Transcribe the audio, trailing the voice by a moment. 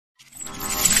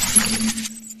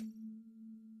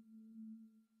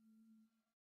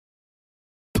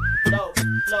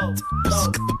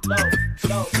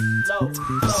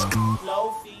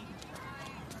Loafy.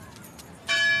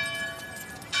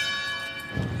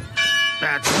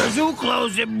 That's the zoo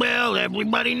closing bell.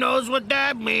 Everybody knows what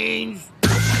that means.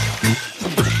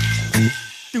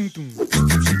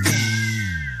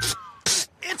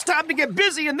 It's time to get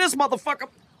busy in this motherfucker.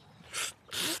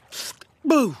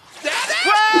 Boo.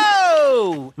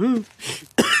 Whoa!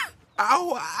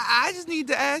 Oh, I just need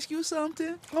to ask you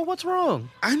something. Oh, what's wrong?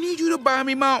 I need you to buy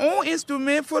me my own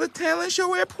instrument for the talent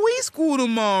show at preschool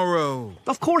tomorrow.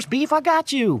 Of course, Beef, I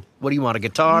got you. What do you want, a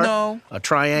guitar? No. A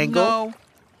triangle?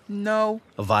 No.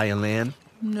 A violin?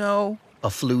 No. A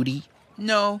flutie?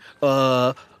 No.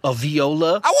 A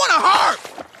viola? I want a harp!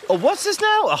 What's this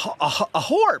now? A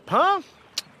harp, huh?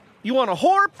 You want a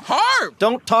harp? Harp!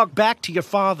 Don't talk back to your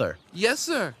father. Yes,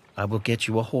 sir. I will get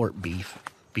you a harp, Beef,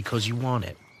 because you want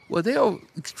it. Well, they are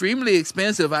extremely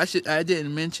expensive. I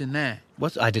didn't mention that.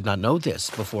 What? I did not know this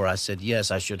before I said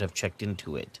yes. I should have checked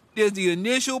into it. There's the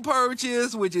initial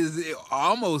purchase, which is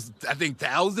almost, I think,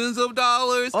 thousands of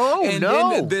dollars. Oh, and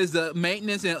no. then there's the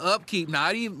maintenance and upkeep.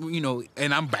 Not even,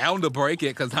 and I'm bound to break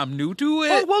it because I'm new to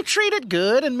it. Oh, well, treat it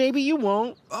good, and maybe you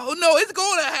won't. Oh, no, it's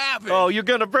going to happen. Oh, you're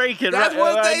going to break it. That's right?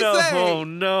 what I they know. say. Oh,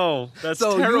 no. That's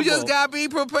so terrible. you just got to be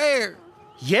prepared.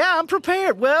 Yeah, I'm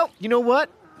prepared. Well, you know what?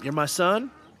 You're my son,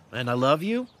 and I love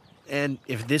you. And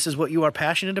if this is what you are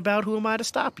passionate about, who am I to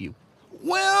stop you?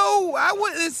 Well, I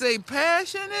wouldn't say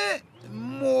passionate.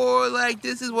 More like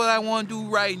this is what I want to do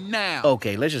right now.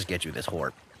 Okay, let's just get you this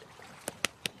harp.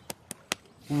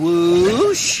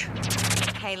 Whoosh!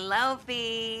 Hey,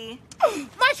 Loafy.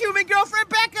 My human girlfriend,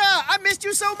 Becca! I missed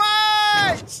you so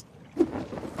much!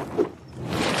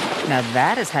 Now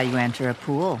that is how you enter a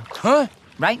pool. Huh?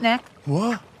 Right, Nick?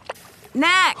 What? Nick.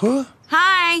 Huh?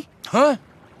 Hi. Huh?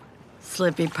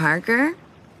 Slippy Parker.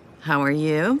 How are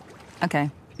you?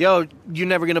 Okay. Yo, you're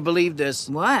never gonna believe this.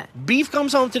 What? Beef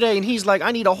comes home today and he's like,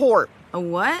 I need a harp. A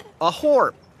what? A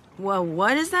harp. Well,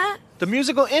 what is that? The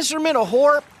musical instrument, a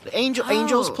harp. The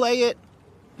angels play it.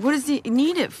 What does he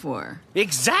need it for?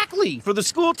 Exactly, for the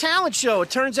school talent show. It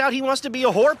turns out he wants to be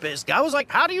a harpist. I was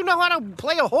like, how do you know how to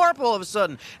play a harp all of a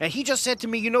sudden? And he just said to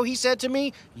me, he said to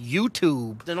me,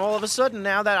 YouTube. Then all of a sudden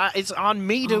now that it's on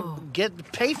me to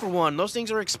pay for one. Those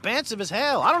things are expensive as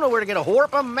hell. I don't know where to get a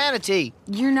harp. I'm a manatee.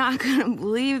 You're not gonna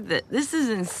believe that. This is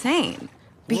insane.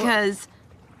 Because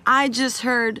I just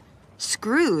heard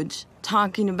Scrooge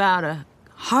talking about a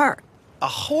harp. A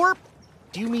harp?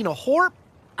 Do you mean a harp?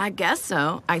 I guess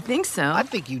so. I think so. I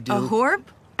think you do. A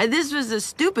harp? This was a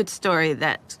stupid story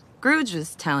that Scrooge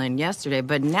was telling yesterday,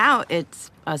 but now it's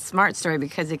a smart story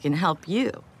because it can help you.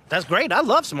 That's great. I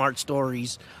love smart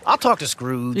stories. I'll talk to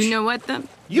Scrooge. You know what, though?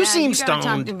 You seem you gotta talk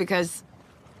stoned. to him because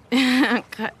I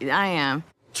am.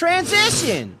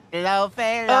 Transition.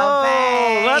 Loafy.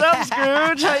 Oh, what up,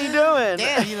 Scrooge? How you doing?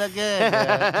 Damn, you look good,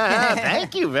 girl.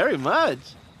 Thank you very much.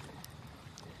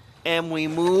 And we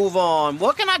move on.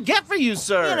 What can I get for you,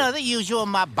 sir? You know, the usual,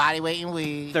 my body weight in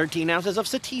weed. 13 ounces of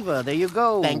sativa. There you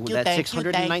go. Thank you, That's thank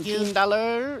you, thank you.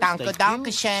 $619. Donka, Thank you.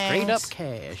 donka, shanks. Straight up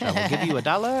cash. I will give you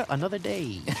 $1 another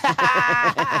day. All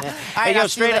right, Hey, yo, I'll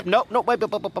see straight you up. Nope, wait.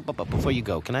 Before you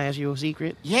go, can I ask you a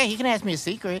secret? Yeah, you can ask me a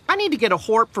secret. I need to get a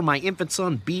harp for my infant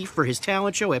son, Beef, for his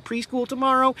talent show at preschool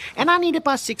tomorrow, and I need it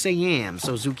by 6 a.m.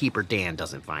 so Zookeeper Dan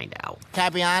doesn't find out. Can I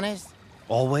be honest?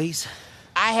 Always?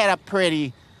 I had a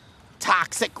pretty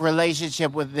toxic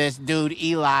relationship with this dude,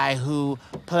 Eli, who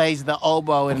plays the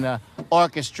oboe in the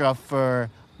orchestra for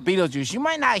Beetlejuice. You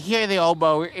might not hear the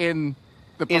oboe in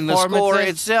the In the score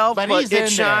itself, but he's in it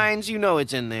shines. You know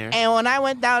it's in there. And when I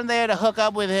went down there to hook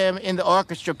up with him in the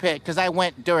orchestra pit, because I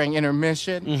went during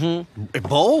intermission, Mm-hmm.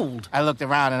 Bold. I looked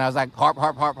around and I was like, harp,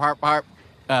 harp, harp, harp, harp,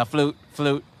 flute,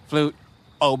 flute, flute,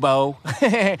 oboe,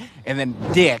 and then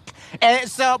dick. And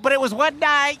so, but it was one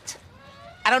night.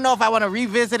 I don't know if I want to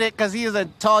revisit it because he is a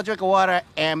tall drink of water,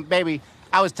 and baby,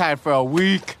 I was tired for a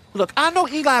week. Look, I know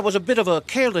Eli was a bit of a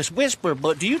careless whisperer,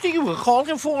 but do you think you would call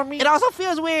him for me? It also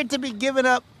feels weird to be giving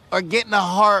up or getting a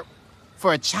harp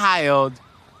for a child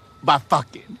by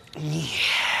fucking. Yeah.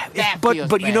 That But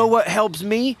feels you bad. know what helps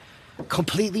me?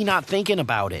 Completely not thinking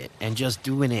about it and just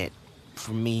doing it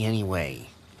for me anyway.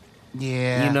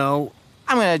 Yeah. You know?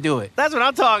 I'm going to do it. That's what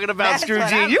I'm talking about, That's what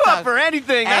Scroogey. I'm You up talking- for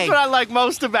anything. That's Hey. what I like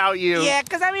most about you. Yeah,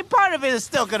 because, I mean, part of it is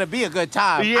still going to be a good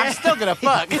time. Yeah. I'm still going to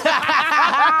fuck.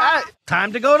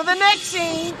 Time to go to the next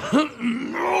scene.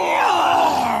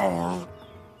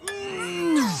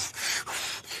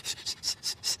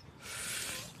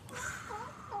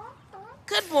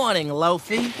 Good morning,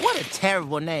 Loafy. What a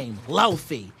terrible name,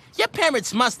 Loafy. Your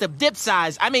parents must have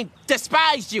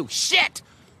despised you. Shit!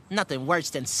 Nothing worse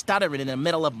than stuttering in the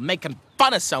middle of making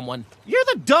fun of someone. You're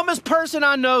the dumbest person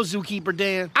I know, Zookeeper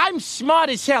Dan. I'm smart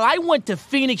as hell. I went to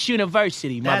Phoenix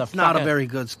University, motherfucker. That's not a very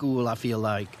good school, I feel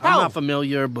like. Oh. I'm not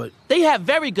familiar, but... They have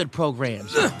very good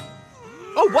programs.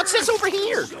 Oh, what's this over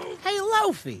here? Hey,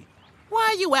 Loafy, why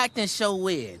are you acting so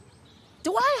weird?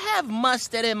 Do I have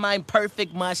mustard in my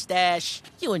perfect mustache?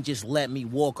 You wouldn't just let me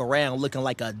walk around looking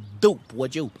like a dupe,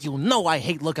 would you? You know I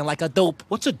hate looking like a dupe.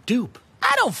 What's a dupe?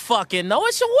 I don't fucking know.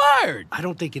 It's a word. I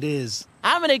don't think it is.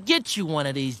 I'm gonna get you one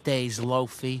of these days,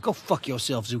 Loafy. Go fuck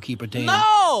yourself, Zookeeper Dan.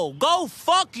 No! Go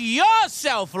fuck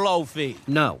yourself, Loafy.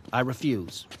 No, I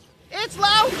refuse. It's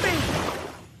Loafy!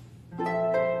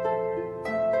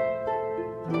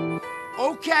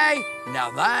 Okay,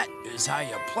 now that is how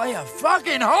you play a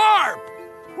fucking harp!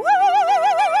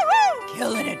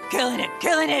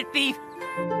 Killing it, Beef.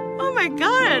 Oh my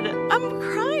god, I'm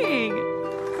crying.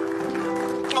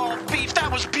 Oh, Beef,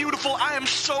 that was beautiful. I am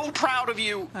so proud of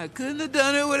you. I couldn't have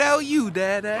done it without you,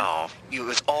 Dada. Oh, it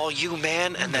was all you,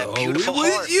 man, and that Oh, beautiful it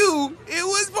was heart. you. It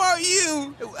was for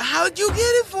you. How'd you get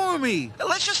it for me?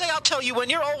 Let's just say I'll tell you when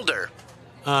you're older.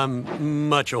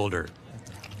 Much older.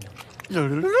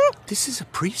 This is a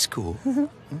preschool.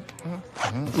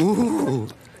 Ooh,